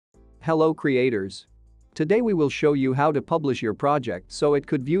Hello creators. Today we will show you how to publish your project so it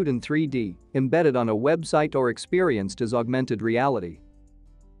could viewed in 3D, embedded on a website or experienced as augmented reality.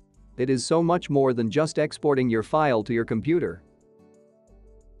 It is so much more than just exporting your file to your computer.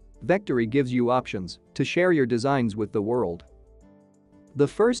 Vectary gives you options to share your designs with the world. The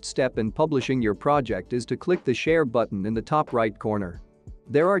first step in publishing your project is to click the share button in the top right corner.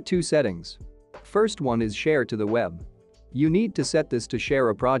 There are two settings. First one is share to the web. You need to set this to share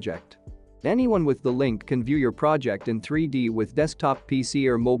a project. Anyone with the link can view your project in 3D with desktop PC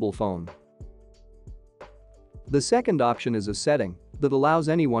or mobile phone. The second option is a setting that allows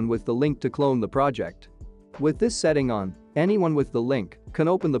anyone with the link to clone the project. With this setting on, anyone with the link can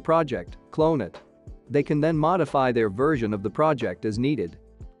open the project, clone it. They can then modify their version of the project as needed.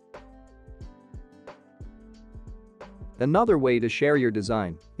 Another way to share your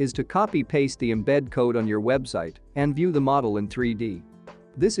design is to copy-paste the embed code on your website and view the model in 3D.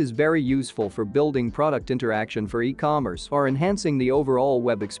 This is very useful for building product interaction for e-commerce or enhancing the overall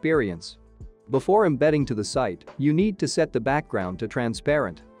web experience. Before embedding to the site, you need to set the background to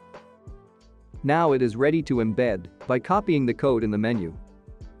transparent. Now it is ready to embed by copying the code in the menu.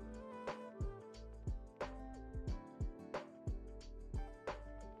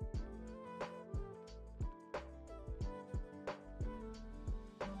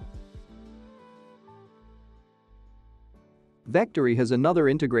 Vectary has another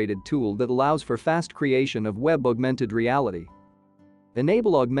integrated tool that allows for fast creation of web augmented reality.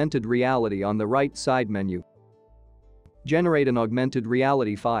 Enable augmented reality on the right side menu. Generate an augmented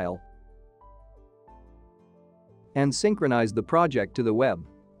reality file. And synchronize the project to the web.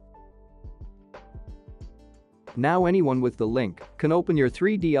 Now anyone with the link can open your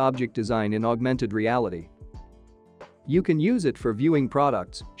 3D object design in augmented reality. You can use it for viewing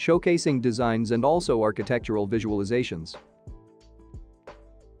products, showcasing designs and also architectural visualizations.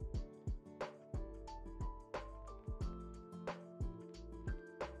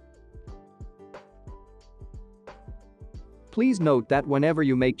 Please note that whenever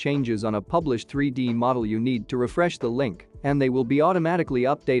you make changes on a published 3D model you need to refresh the link and they will be automatically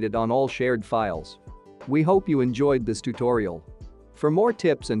updated on all shared files. We hope you enjoyed this tutorial. For more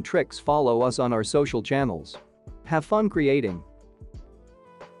tips and tricks follow us on our social channels. Have fun creating.